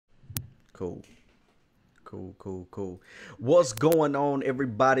Cool. Cool, cool, cool. What's going on,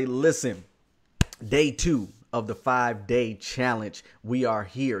 everybody? Listen, day 2 of the 5-day challenge. We are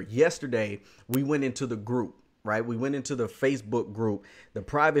here. Yesterday, we went into the group, right? We went into the Facebook group, the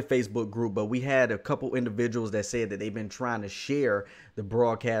private Facebook group, but we had a couple individuals that said that they've been trying to share the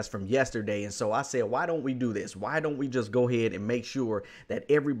broadcast from yesterday. And so I said, why don't we do this? Why don't we just go ahead and make sure that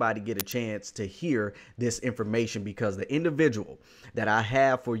everybody get a chance to hear this information? Because the individual that I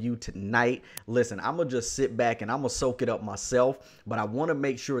have for you tonight, listen, I'm going to just sit back and I'm going to soak it up myself, but I want to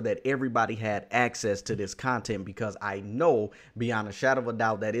make sure that everybody had access to this content because I know beyond a shadow of a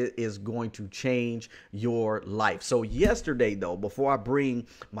doubt that it is going to change your life. So yesterday, though, before I bring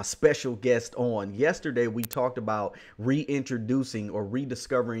my special guest on, yesterday we talked about reintroducing or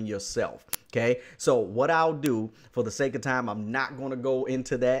rediscovering yourself. Okay, so what I'll do for the sake of time, I'm not going to go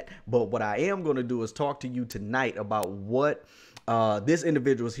into that, but what I am going to do is talk to you tonight about what this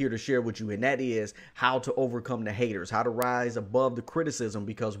individual is here to share with you, and that is how to overcome the haters, how to rise above the criticism.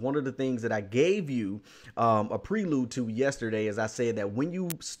 Because one of the things that I gave you a prelude to yesterday is I said that when you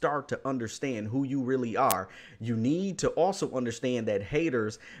start to understand who you really are, you need to also understand that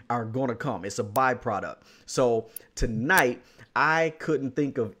haters are going to come. It's a byproduct. So tonight, I couldn't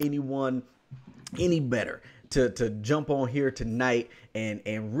think of anyone any better to jump on here tonight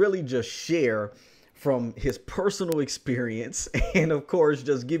and really just share from his personal experience and of course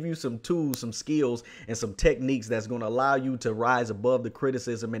just give you some tools, some skills, and some techniques that's going to allow you to rise above the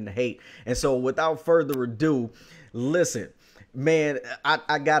criticism and the hate. And so without further ado, listen, man,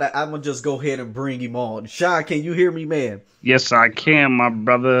 I'm gonna just go ahead and bring him on. Shon, can you hear me, man? Yes, I can, my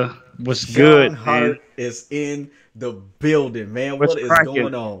brother. What's Shon good, Hart man? is in the building, man. What's What is cracking?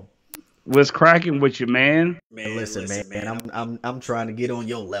 going on? What's cracking with you, man? Man, listen, man, I'm trying to get on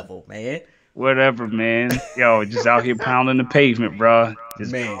your level, man. Whatever, man. Yo, just out here pounding the pavement, bro.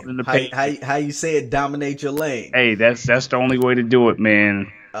 Just pounding Man, the pavement. how you say it? Dominate your lane. Hey, that's the only way to do it,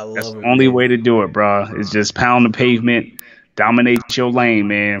 man. I That's love the it, only man. way to do it, bro. Is just pound the pavement, dominate your lane,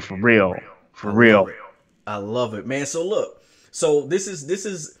 man. For real, I for love real. it. I love it, man. So look, so this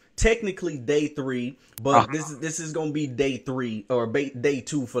is technically day 3, Uh, but this is gonna be day 3 or day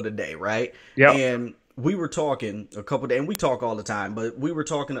 2 for the day, right? yep. And we were talking a couple days, and we talk all the time, but we were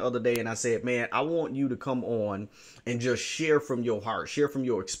talking the other day, and I said, man, I want you to come on and just share from your heart, share from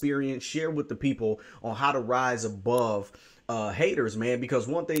your experience, share with the people on how to rise above haters, man. Because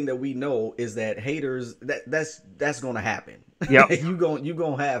one thing that we know is that haters, that's gonna happen. Yep. you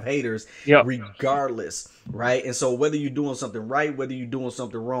gonna have haters Yep. regardless, right? And so whether you're doing something right, whether you're doing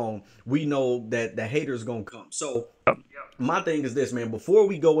something wrong, we know that the haters gonna come. So my thing is this, man, before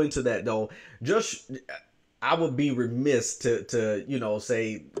we go into that though, just I would be remiss to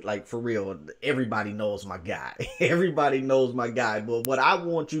say, like, for real, everybody knows my guy. Everybody knows my guy. But what I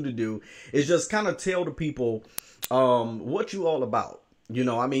want you to do is just kind of tell the people what you all about.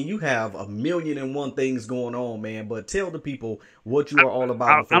 I mean, you have a million and one things going on, man, but tell the people what you are all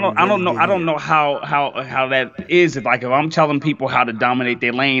about. I don't know. I don't know how that is. Like, if I'm telling people how to dominate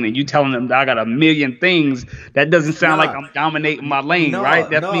their lane and you telling them that I got a million things, that doesn't sound like I'm dominating my lane, right?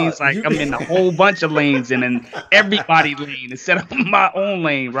 That means like I'm in a whole bunch of lanes and in everybody's lane instead of my own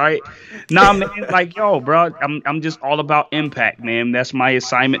lane, right? Nah, man, like, yo, bro, I'm just all about impact, man. That's my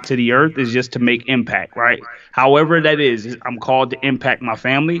assignment to the earth, is just to make impact, right? However that is, I'm called to impact my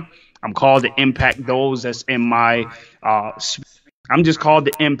family. I'm called to impact those that's in my I'm just called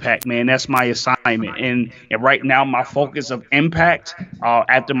to impact, man. That's my assignment. And right now, my focus of impact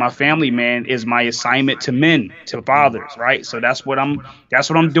after my family, man, is my assignment to men, to fathers, right? So that's what I'm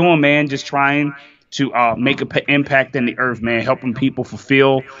doing, man. Just trying to make an impact in the earth, man. Helping people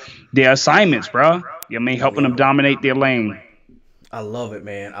fulfill their assignments, bro. You know what I mean? Helping them dominate their lane. I love it,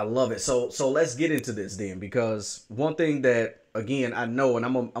 man. I love it. So let's get into this then, because one thing that, again, I know, and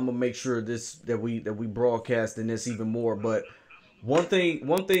I'm gonna make sure that we broadcast in this even more, but one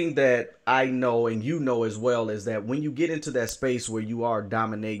thing that I know and you know as well is that when you get into that space where you are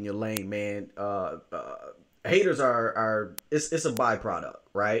dominating your lane, man, haters are it's a byproduct,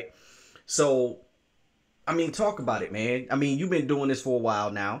 right? So, I mean, talk about it, man. I mean, you've been doing this for a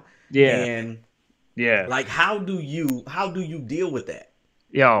while now, Yeah. and Yeah. like, how do you deal with that?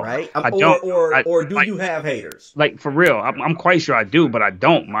 Yo, Right? I don't. Or do like, you have haters? like, for real, I'm quite sure I do, but I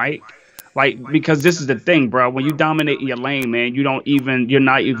don't, Mike. Like, because this is the thing, bro. When you dominate your lane, man, you're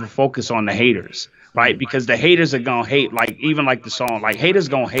not even focused on the haters, right? Because the haters are gonna hate. Like, even like the song, like, haters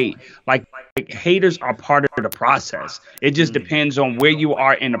gonna hate. Like haters are part of the process. It just depends on where you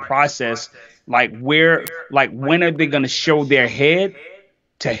are in the process. Like, when are they gonna show their head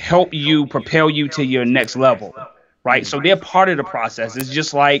to help you propel you to your next level? right? So they're part of the process. It's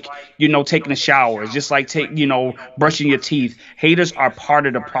just like, taking a shower. It's just like brushing your teeth. Haters are part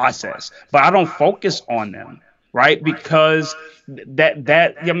of the process, but I don't focus on them, right? Because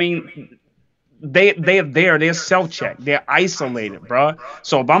I mean, they're there, they're self-checked, they're isolated, bruh.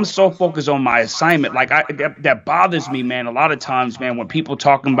 So if I'm so focused on my assignment, like that bothers me, man. A lot of times, man, when people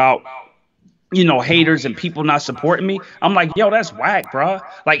talking about haters and people not supporting me, I'm like, yo, that's whack, bro.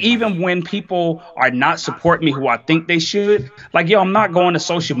 Like, even when people are not supporting me who I think they should, like, yo, I'm not going to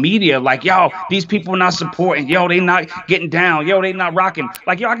social media like, yo, these people not supporting, yo, they not getting down, yo, they not rocking.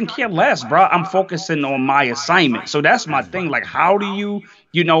 Like, yo, I can care less, bro. I'm focusing on my assignment. So that's my thing. Like, how do you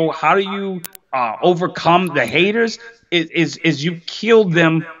overcome the haters? Is you kill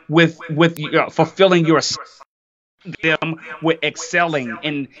them with fulfilling your them with excelling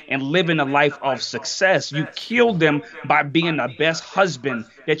and living a life of success. You kill them by being the best husband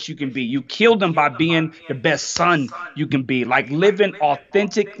that you can be. You kill them by being the best son you can be. Like, living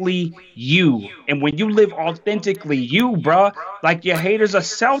authentically you. And when you live authentically you, bro, like, your haters are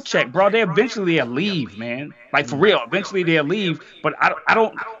self-check, bro. They eventually they'll leave, man. Like, for real, eventually they'll leave. But I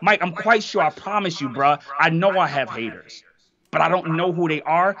don't, Mike, I'm quite sure, I promise you, bro, I know I have haters, but I don't know who they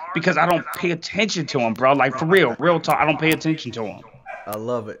are because I don't pay attention to them, bro. Like, for real talk, I don't pay attention to them. I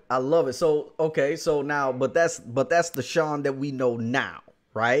love it. I love it. So okay, so now, but that's the Shon that we know now,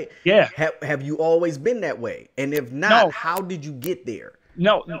 right? Yeah. Have you always been that way? And if not, No, how did you get there?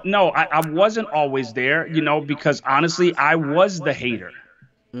 no, I wasn't always there, because honestly, I was the hater.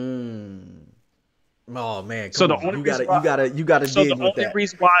 Mm. Oh man, So come the on. only You reason gotta you why, gotta you gotta so dig the with only that.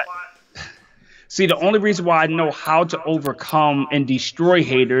 reason why, see, the only reason why I know how to overcome and destroy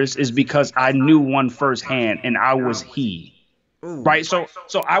haters is because I knew one firsthand, and I was he. Ooh. Right. So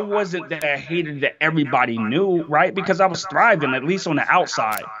I wasn't that hater that everybody knew, right? Because I was thriving, at least on the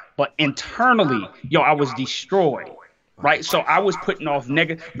outside. But internally, yo, I was destroyed. Wow. Right. So I was putting off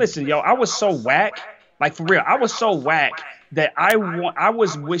negative. Listen, yo, I was so whack. Like, for real, I was so whack that I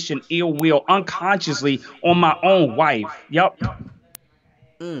was wishing ill will unconsciously on my own wife. Yup.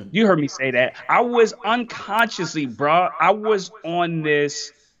 Mm. You heard me say that. I was unconsciously, bruh. I was on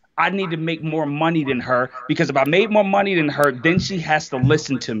this. I need to make more money than her, because if I made more money than her, then she has to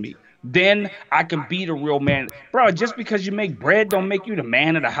listen to me. Then I can be the real man. Bro, just because you make bread don't make you the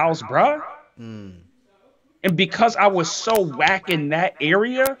man of the house, bruh. Mm. And because I was so whack in that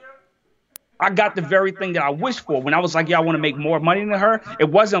area, I got the very thing that I wished for. When I was like, yeah, I want to make more money than her, it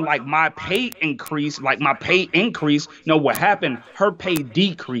wasn't like my pay increase, like my pay increase. No, what happened? Her pay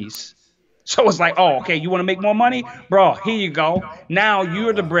decrease. So it's like, oh, okay, you want to make more money? Bro, here you go. Now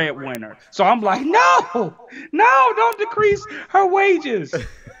you're the breadwinner. So I'm like, no, no, don't decrease her wages.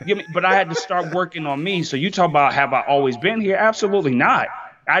 But I had to start working on me. So you talk about, have I always been here? Absolutely not.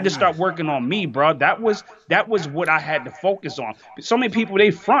 I had to start working on me, bro. That was what I had to focus on. So many people,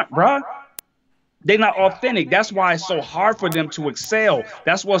 they front, bro. They're not authentic. That's why it's so hard for them to excel.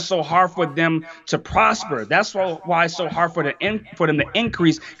 That's what's so hard for them to prosper. That's why it's so hard for them to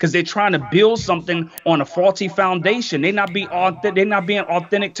increase, because they're trying to build something on a faulty foundation. They're not being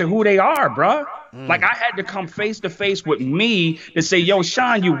authentic to who they are, bruh. Like, I had to come face to face with me to say, yo,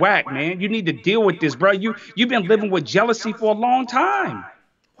 Shon, you whack, man. You need to deal with this, bro. You've been living with jealousy for a long time.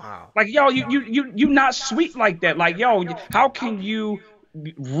 Wow. Like, yo, you not sweet like that. Like, yo, how can you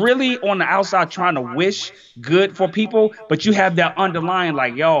really on the outside trying to wish good for people, but you have that underlying,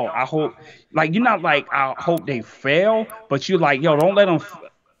 like, yo, I hope, like, you're not like, I hope they fail, but you like, yo, don't let them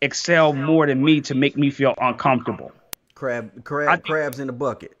excel more than me to make me feel uncomfortable. I think, Crabs in the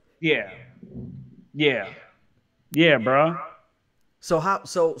bucket. yeah, yeah, yeah, bro. So how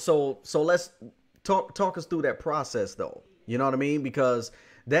so let's talk us through that process though. You know what I mean? Because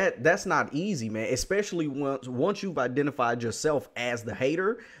that's not easy, man. Especially once you've identified yourself as the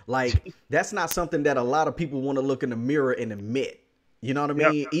hater, like that's not something that a lot of people want to look in the mirror and admit. You know what I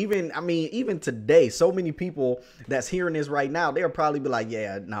Yep. mean? Even today, so many people that's hearing this right now, they'll probably be like,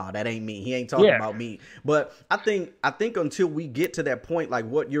 "Yeah, no, that ain't me. He ain't talking Yeah. about me." But I think until we get to that point, like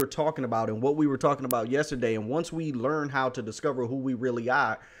what you're talking about and what we were talking about yesterday, and once we learn how to discover who we really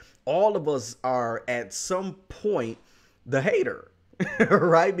are, all of us are at some point the hater.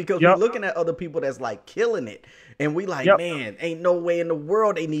 Right? Because we're Yep. looking at other people that's like killing it, and we like, Yep. man, ain't no way in the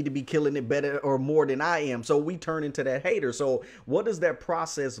world they need to be killing it better or more than I am. So we turn into that hater. So what does that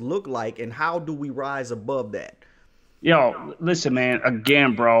process look like, and how do we rise above that? Yo, listen, man.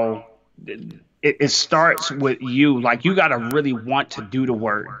 Again, bro, it starts with you. Like, you gotta really want to do the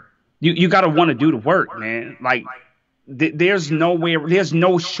work. You gotta want to do the work, man. Like, there's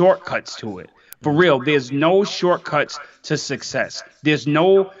no shortcuts to it. For real, there's no shortcuts to success. There's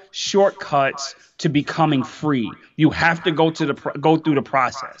no shortcuts to becoming free. You have to go through the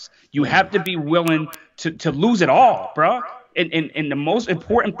process. You have to be willing to lose it all, bro. And the most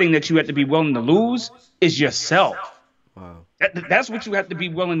important thing that you have to be willing to lose is yourself. Wow. That's what you have to be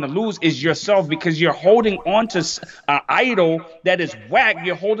willing to lose is yourself, because you're holding on to an idol that is whack.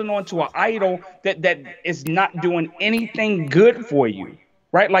 You're holding on to an idol that is not doing anything good for you.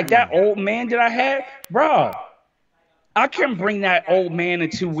 Right? Like that old man that I had, bro. I can bring that old man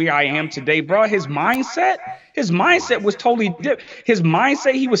into where I am today, bro. His mindset was totally different. His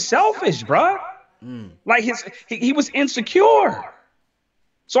mindset, he was selfish, bro. Like he was insecure.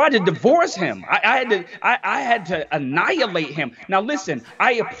 So I had to divorce him. I had to annihilate him. Now listen,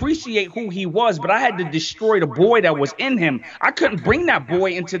 I appreciate who he was, but I had to destroy the boy that was in him. I couldn't bring that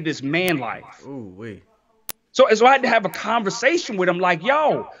boy into this man life. Ooh, wait. So I had to have a conversation with him like,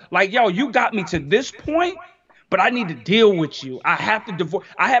 yo, you got me to this point, but I need to deal with you. I have to divorce.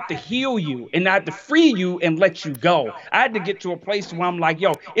 I have to heal you, and I have to free you and let you go. I had to get to a place where I'm like,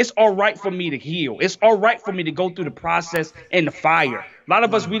 yo, it's all right for me to heal. It's all right for me to go through the process and the fire. A lot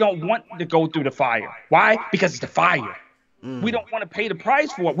of us, we don't want to go through the fire. Why? Because it's the fire. We don't want to pay the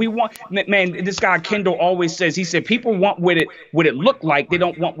price for it. We want, man, this guy Kendall always says, he said, people want what it look like. They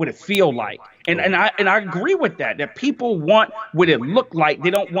don't want what it feel like. And I agree with that people want what it look like. They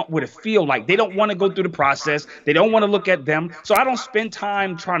don't want what it feel like. They don't want to go through the process. They don't want to look at them. So I don't spend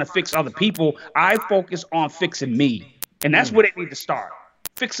time trying to fix other people. I focus on fixing me. And that's where they need to start.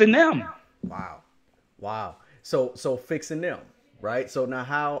 Fixing them. Wow. So fixing them, right? So now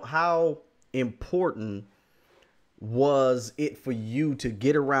how important was it for you to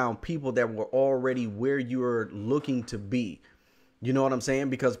get around people that were already where you're looking to be? You know what I'm saying?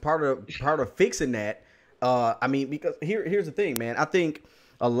 Because part of fixing that, because here's the thing, man. I think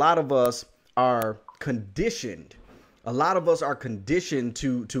a lot of us are conditioned. A lot of us are conditioned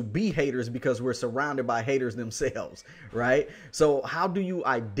to be haters because we're surrounded by haters themselves, right? So how do you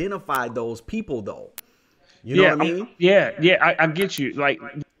identify those people, though? You know what I mean? I get you. Like,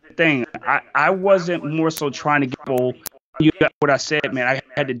 thing, I wasn't more so trying to get people. You got what I said, man. I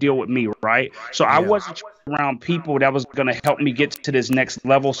had to deal with me, right? So I wasn't around people that was going to help me get to this next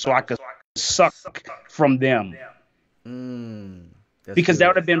level so I could suck from them. Because that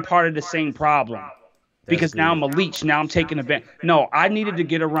would have been part of the same problem. Because now I'm a leech. Now I'm taking advantage. No, I needed to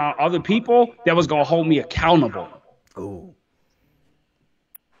get around other people that was going to hold me accountable. Ooh.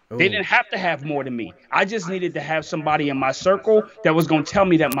 They didn't have to have more than me. I just needed to have somebody in my circle that was going to tell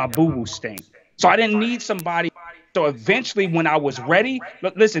me that my boo-boo stink. So I didn't need somebody. So eventually when I was ready,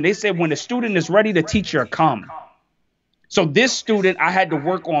 listen, they said when the student is ready, the teacher come. So this student, I had to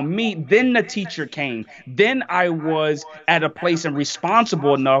work on me. Then the teacher came. Then I was at a place and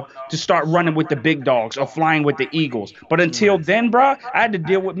responsible enough to start running with the big dogs or flying with the eagles. But until then, bro, I had to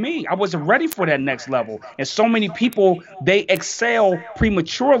deal with me. I wasn't ready for that next level. And so many people, they excel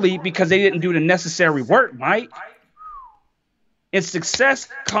prematurely because they didn't do the necessary work, Mike. And success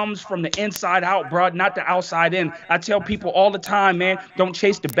comes from the inside out, bro, not the outside in. I tell people all the time, man, don't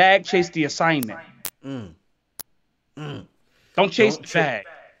chase the bag, chase the assignment. Don't chase the bag.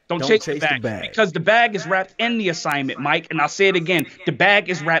 Don't chase the bag. Because the bag is wrapped in the assignment, Mike. And I'll say it again. The bag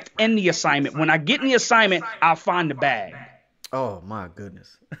is wrapped in the assignment. When I get in the assignment, I'll find the bag. Oh, my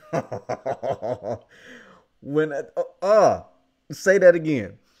goodness. Say that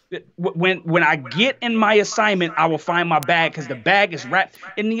again. When I get in my assignment, I will find my bag because the bag is wrapped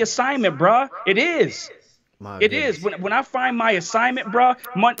in the assignment, bruh. It is. It is. When I find my assignment, bro,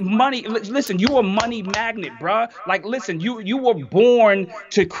 money, listen, you a money magnet, bro. Like, listen, you were born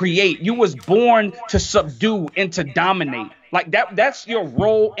to create. You was born to subdue and to dominate. Like that's your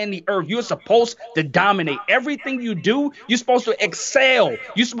role in the earth. You're supposed to dominate. Everything you do, you're supposed to excel.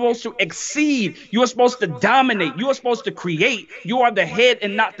 You're supposed to exceed. You are supposed to dominate. You are supposed to create. You are the head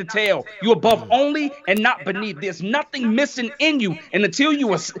and not the tail. You're above only and not beneath. There's nothing missing in you. And until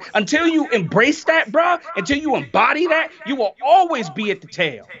you embrace that, bro, until you embody that, you will always be at the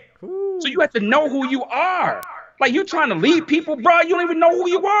tail. So you have to know who you are. Like, you're trying to lead people, bro. You don't even know who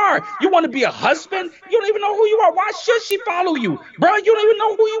you are. You want to be a husband? You don't even know who you are. Why should she follow you? Bro, you don't even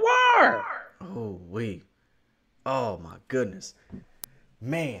know who you are. Oh, wait. Oh, my goodness.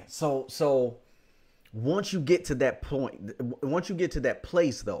 Man, so once you get to that point, once you get to that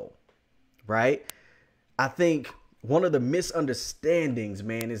place, though, right, I think one of the misunderstandings,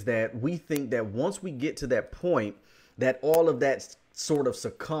 man, is that we think that once we get to that point, that all of that sort of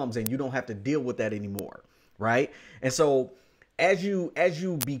succumbs and you don't have to deal with that anymore. Right. And so as you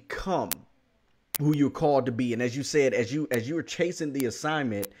become who you're called to be, and as you said, as you're chasing the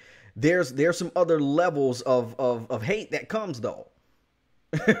assignment, there's some other levels of hate that comes though.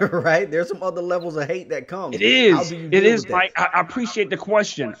 Right? There's some other levels of hate that comes. It is. It is, Mike. I appreciate the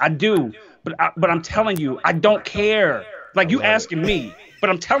question. I do. But I'm telling you, I don't care. Like you asking me, but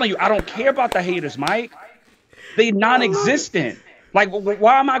I'm telling you, I don't care about the haters, Mike. They non-existent. Like,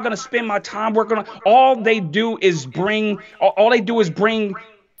 why am I going to spend my time working on? All they do is bring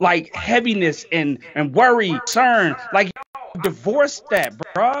like heaviness and worry, concern. Like, divorce that,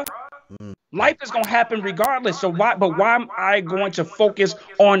 bruh. Life is gonna happen regardless. So why? But why am I going to focus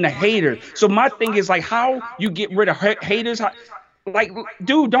on the haters? So my thing is like, how you get rid of haters? Like,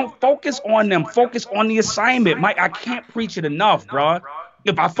 dude, don't focus on them. Focus on the assignment. Mike, I can't preach it enough, bro.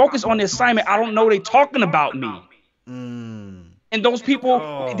 If I focus on the assignment, I don't know they talking about me. And those people,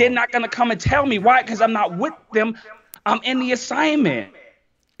 they're not gonna come and tell me why, because I'm not with them. I'm in the assignment.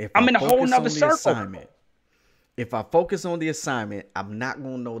 I'm in a whole nother circle. If I focus on the assignment, I'm not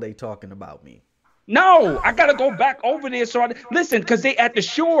gonna know they talking about me. No, I gotta go back over there. Listen, because they at the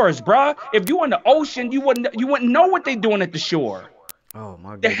shores, bruh. If you in the ocean, you wouldn't know what they doing at the shore. Oh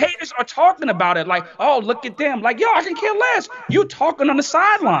my God. The haters are talking about it, like, oh, look at them, like, yo, I can care less. You talking on the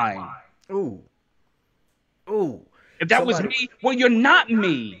sideline. Ooh. If that was me, well, you're not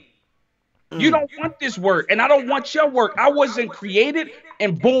me. You don't want this work, and I don't want your work. I wasn't created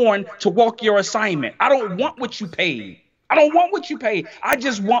and born to walk your assignment. I don't want what you paid. I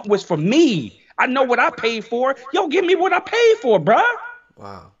just want what's for me. I know what I paid for. Yo, give me what I paid for, bruh.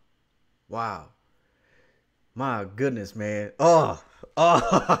 Wow. My goodness, man. I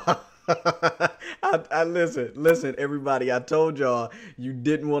listen, everybody. I told y'all you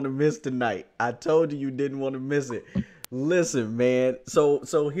didn't want to miss tonight. I told you didn't want to miss it. Listen, man. So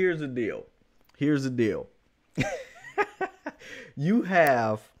here's the deal. You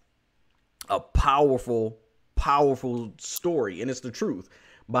have a powerful story, and it's the truth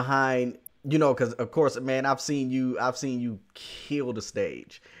behind, because of course, man, I've seen you kill the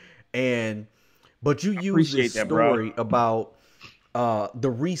stage, but you use this story about the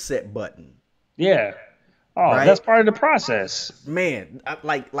reset button. Yeah. Oh, right? That's part of the process. Man,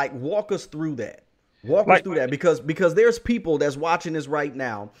 like walk us through that. Because there's people that's watching this right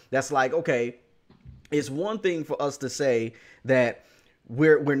now that's like, okay, it's one thing for us to say that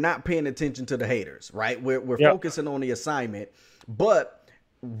we're not paying attention to the haters, right? We're focusing on the assignment, but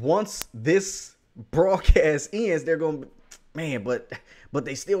once this broadcast ends, they're going to, man, but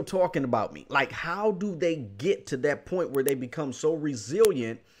they still talking about me. Like, how do they get to that point where they become so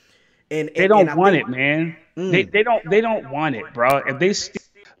resilient? And they don't want it, man. They don't want it, bro. If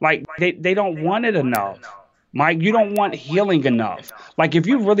they don't want it enough. Mike, you don't want healing enough. Like, if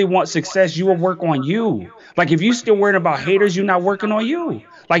you really want success, you will work on you. Like, if you still worrying about haters, you're not working on you.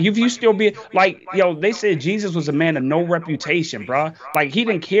 Like, if you still be like, they said Jesus was a man of no reputation, bro. Like, he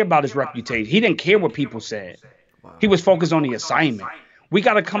didn't care about his reputation. He didn't care what people said. He was focused on the assignment. We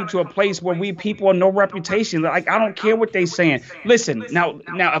got to come to a place where we people are no reputation. Like, I don't care what they saying. Listen, now,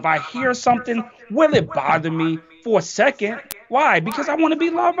 if I hear something, will it bother me for a second? Why? Because I want to be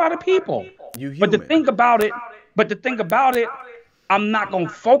loved by the people. But the thing about it, I'm not going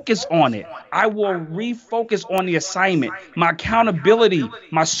to focus on it. I will refocus on the assignment, my accountability,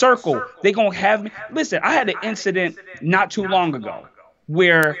 my circle. They're going to have me. Listen, I had an incident not too long ago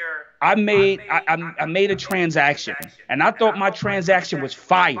where I made a transaction, and I thought my transaction was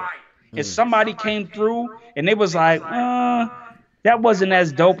fire. And somebody came through and they was like, that wasn't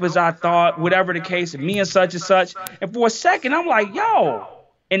as dope as I thought, whatever the case, me and such and such. And for a second, I'm like, yo.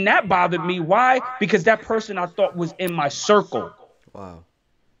 And that bothered me. Why? Because that person I thought was in my circle. Wow.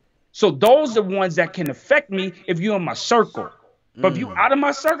 So those are the ones that can affect me if you're in my circle. But if you out of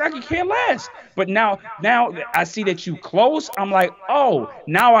my circle, I can care less. But now I see that you close. I'm like, oh,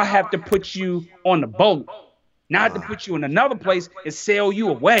 now I have to put you on the boat. Now I have to put you in another place and sail you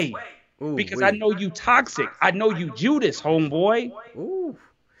away. Because I know you toxic. I know you Judas, homeboy. Ooh.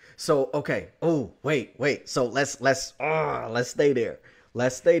 So, okay. Oh, wait. So let's stay there.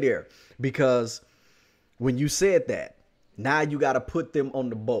 Let's stay there, because when you said that, now you got to put them on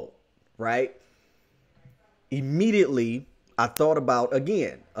the boat, right? Immediately, I thought about,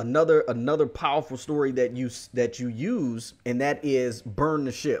 again, another powerful story that you use, and that is burn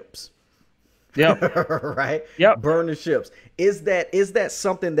the ships. Yep. Right? Yep. Burn the ships. Is that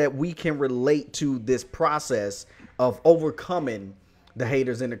something that we can relate to this process of overcoming the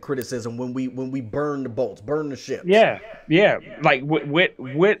haters and the criticism when we burn the boats, burn the ships? Yeah. Like with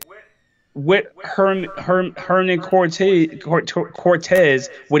Hernan Cortez,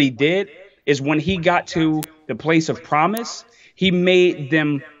 what he did is when he got to the place of promise, he made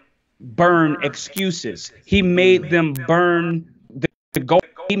them burn excuses. He made them burn the gold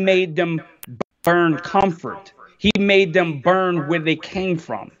He made them burn comfort. He made them burn where they came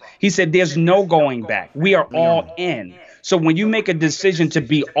from. He said, there's no going back. We are all in. So when you make a decision to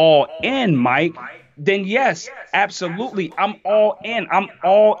be all in, Mike, then yes, absolutely. I'm all in. I'm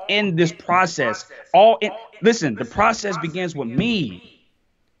all in this process. All in. Listen, the process begins with me.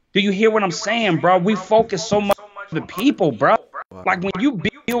 Do you hear what I'm saying, bro? We focus so much on the people, bro. Like when you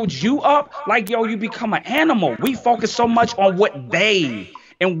build you up, like, yo, you become an animal. We focus so much on what they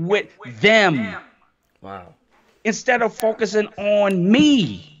and with them. Wow. Instead of focusing on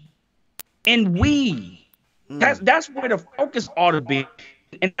me and we. That's where the focus ought to be.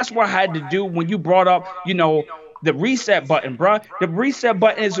 And that's what I had to do when you brought up, the reset button, bro. The reset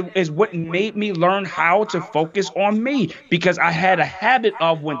button is what made me learn how to focus on me, because I had a habit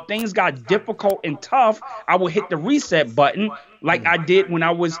of when things got difficult and tough, I would hit the reset button like I did when I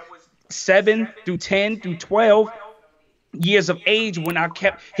was 7 through 10 through 12 years of age, when I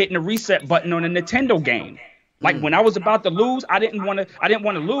kept hitting the reset button on a Nintendo game. Like when I was about to lose, I didn't want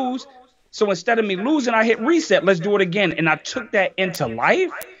to lose. So instead of me losing, I hit reset. Let's do it again. And I took that into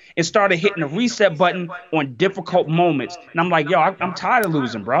life and started hitting the reset button on difficult moments. And I'm like, yo, I'm tired of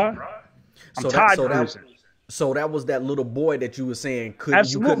losing, bro. I'm tired of losing. So that was that little boy that you were saying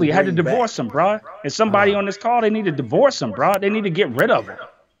Absolutely. I had to divorce him, bro. And somebody on this call, they need to divorce him, bro. They need to get rid of him.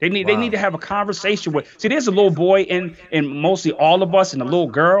 They need to have a conversation with. See, there's a little boy in mostly all of us and a little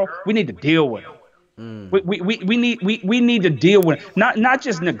girl. We need to deal with him. We need to deal with him. Not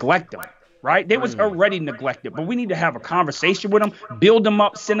just neglect them. Right? They was already neglected, but we need to have a conversation with them, build them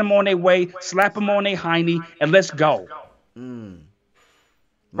up, send them on their way, slap them on their hiney, and let's go.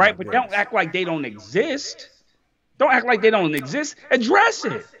 Right? But don't act like they don't exist. Don't act like they don't exist. Address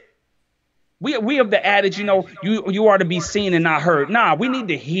it. We have the adage, you are to be seen and not heard. Nah, we need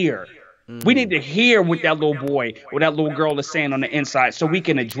to hear. We need to hear what that little boy or that little girl is saying on the inside, so we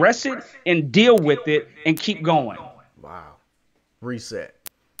can address it and deal with it and keep going. Wow. Reset.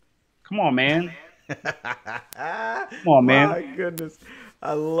 Come on, man. Come on, man. My goodness.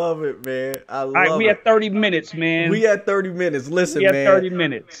 I love it, man. All right, we had 30 minutes, man. We had 30 minutes. Listen, man. We had 30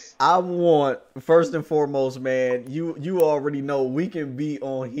 minutes. I want, first and foremost, man, you already know we can be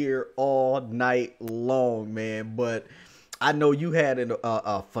on here all night long, man. But I know you had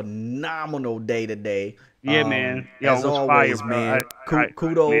a phenomenal day today. Yeah, man. Yo, as always, fire, man.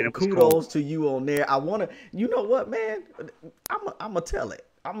 Kudos cool. To you on there. I want to, you know what, man? I'm going to tell it.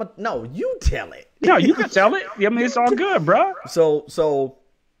 No, you tell it. No, you can tell it. I mean, it's all good, bro. So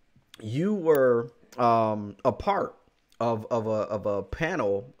you were a part of a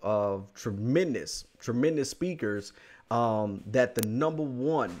panel of tremendous speakers that the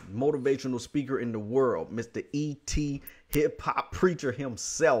 #1 motivational speaker in the world, Mr. E.T. Hip Hop Preacher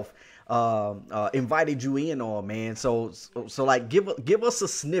himself, invited you in on, man. So like give us a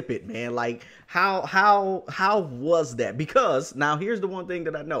snippet, man. Like how was that? Because now here's the one thing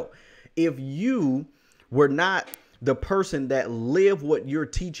that I know. If you were not the person that lived what you're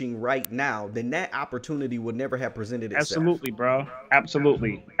teaching right now, then that opportunity would never have presented itself. Absolutely, bro.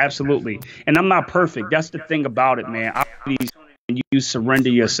 Absolutely. And I'm not perfect. That's the thing about it, man. You surrender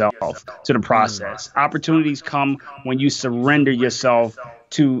yourself to the process. Opportunities come when you surrender yourself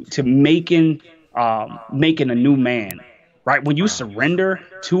to making a new man, right? When you surrender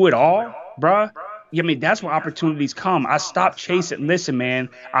to it all, bruh, I mean, that's where opportunities come. I stopped chasing. Listen, man,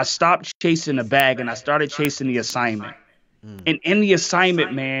 I stopped chasing the bag and I started chasing the assignment. And in the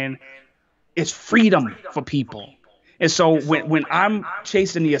assignment, man, it's freedom for people. And so when I'm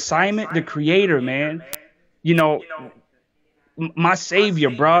chasing the assignment, the creator, man, my savior,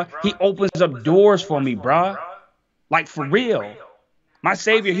 bruh, he opens up doors for me, bruh. Like, for real. My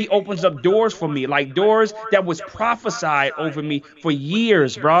savior, he opens up doors for me, like doors that was prophesied over me for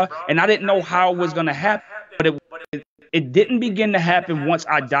years, bruh. And I didn't know how it was going to happen, but it didn't begin to happen once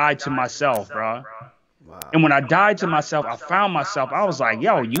I died to myself, bruh. Wow. And when I died to myself, I found myself. I was like,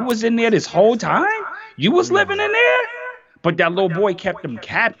 yo, you was in there this whole time? You was living in there? But that little boy kept him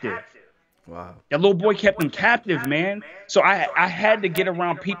captive. Wow. That little boy kept him captive, man. So I had to get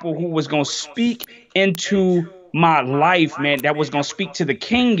around people who was going to speak into my life, man, that was going to speak to the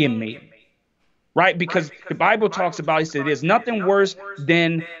king in me, right? Because the Bible talks about, it said, there's nothing worse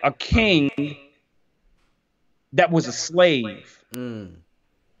than a king that was a slave.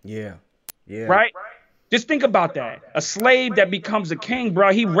 Yeah. Right? Just think about that. A slave that becomes a king,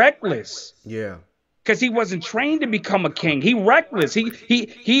 bro, he reckless. Yeah. Because he wasn't trained to become a king. He reckless.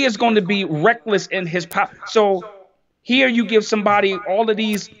 He is going to be reckless in his power. So here you give somebody all of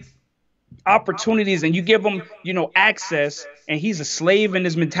these opportunities and you give him, access, and he's a slave in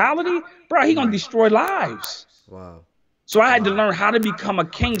his mentality, bro, he gonna destroy lives. Wow. So I had to learn how to become a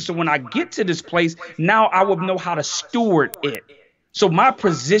king. So when I get to this place, now I would know how to steward it. So my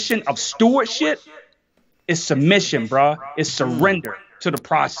position of stewardship is submission, bro. It's surrender to the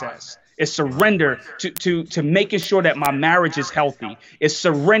process. It's surrender to making sure that my marriage is healthy. It's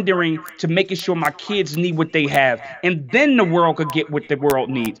surrendering to making sure my kids need what they have. And then the world could get what the world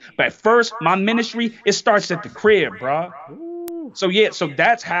needs. But first, my ministry, it starts at the crib, bro. So yeah, so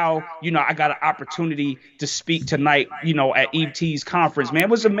that's how, I got an opportunity to speak tonight, at ET's conference. Man, it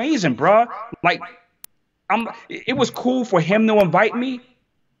was amazing, bro. Like, it was cool for him to invite me.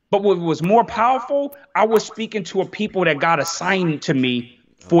 But what was more powerful, I was speaking to a people that got assigned to me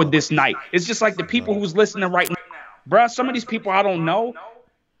for this night. It's just like the people who's listening right now. Bruh, some of these people I don't know,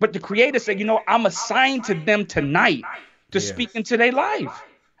 but the creator said, I'm assigned to them tonight to speak into their life.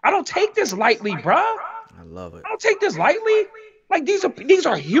 I don't take this lightly, bruh. I love it. I don't take this lightly. Like, these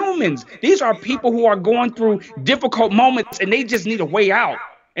are humans. These are people who are going through difficult moments and they just need a way out.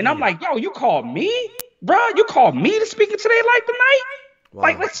 And I'm like, yo, you call me? Bruh, you call me to speak into their life tonight? Wow.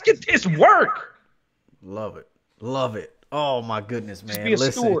 Like, let's get this work. Love it. Love it. Oh, my goodness, man. Just be a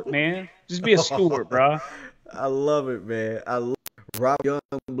steward, man. Just be a steward, bro. I love it, man. Robert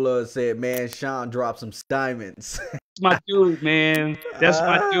Youngblood said, man, Shon dropped some diamonds. That's my dude, man. That's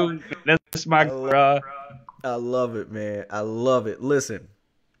my dude. That's my bro. I love it, man. I love it. Listen,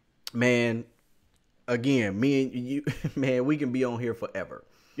 man, again, me and you, man, we can be on here forever.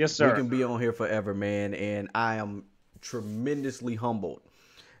 Yes, sir. We can be on here forever, man. And I am tremendously humbled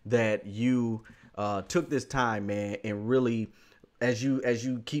that you took this time, man, and really, as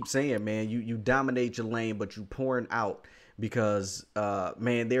you keep saying, man, you dominate your lane, but you pouring out because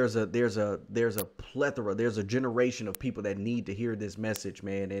man, there's a plethora, there's a generation of people that need to hear this message,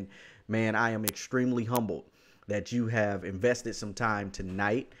 man. And man, I am extremely humbled that you have invested some time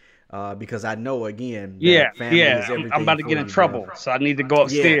tonight. Because I know, again, that family is everything. I'm about to get in trouble, so I need to go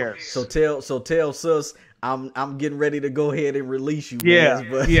upstairs. Yeah. So tell sis, I'm getting ready to go ahead and release you. Yeah,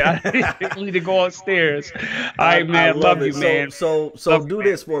 man, I need to go upstairs. All right, man, love you, man. So do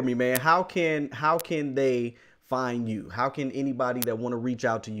this for me, man. How can they find you? How can anybody that want to reach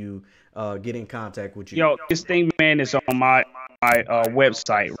out to you get in contact with you? Yo, this thing, man, is on my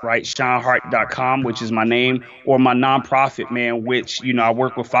website, right? ShonHart.com, which is my name, or my nonprofit, man, which, I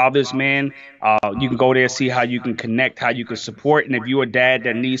work with fathers, man. You can go there, see how you can connect, how you can support. And if you're a dad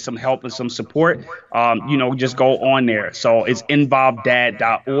that needs some help and some support, just go on there. So it's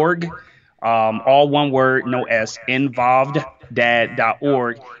involveddad.org. All one word, no S,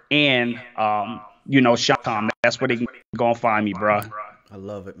 involveddad.org. And, Shon, that's where they can go and find me, bro. I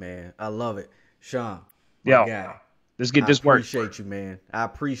love it, man. I love it. Shon, my guy. Let's get this work. I appreciate you, man. I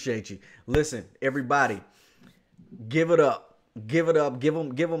appreciate you. Listen, everybody, give it up. Give it up. Give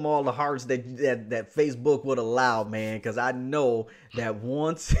them all the hearts that Facebook would allow, man. Because I know that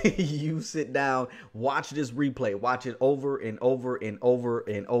once you sit down, watch this replay, watch it over and over and over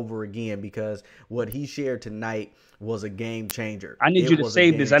and over again. Because what he shared tonight was a game changer. I need you to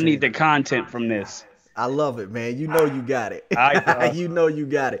save this. I need the content from this. I love it, man. You know you got it. You know you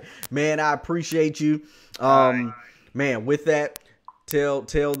got it, man. I appreciate you. Man, with that, tell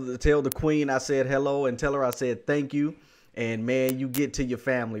the queen I said hello and tell her I said thank you. And man, you get to your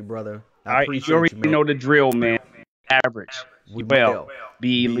family, brother. I appreciate you, man. You know the drill, man. Average.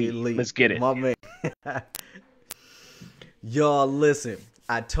 Be elite. Let's get it. My man. Y'all, listen.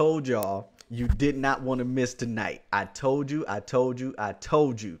 I told y'all you did not want to miss tonight. I told you.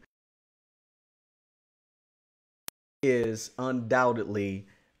 Is undoubtedly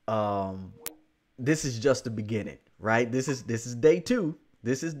this is just the beginning. Right, this is day 2.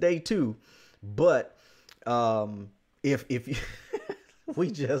 This is day 2, but if you we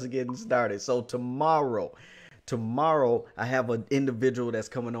just getting started. So tomorrow I have an individual that's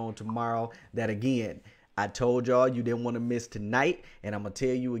coming on tomorrow. That again, I told y'all you didn't want to miss tonight, and I'm gonna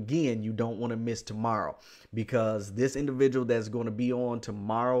tell you again, you don't want to miss tomorrow because this individual that's going to be on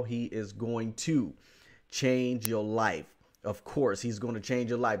tomorrow, he is going to change your life. Of course, he's going to change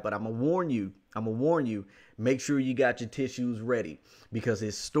your life, but I'm gonna warn you. Make sure you got your tissues ready because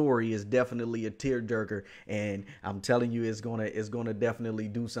his story is definitely a tearjerker, and I'm telling you, it's gonna definitely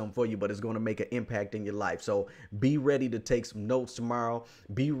do something for you, but it's gonna make an impact in your life. So be ready to take some notes tomorrow.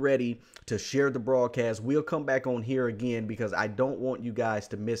 Be ready to share the broadcast. We'll come back on here again because I don't want you guys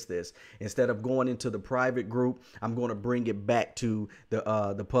to miss this. Instead of going into the private group, I'm going to bring it back to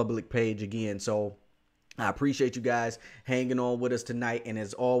the public page again. So I appreciate you guys hanging on with us tonight. And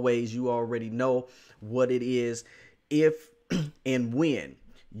as always, you already know what it is. If and when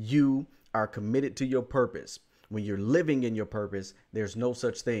you are committed to your purpose, When you're living in your purpose, there's no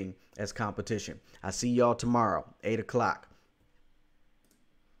such thing as competition. I see y'all tomorrow, 8 o'clock.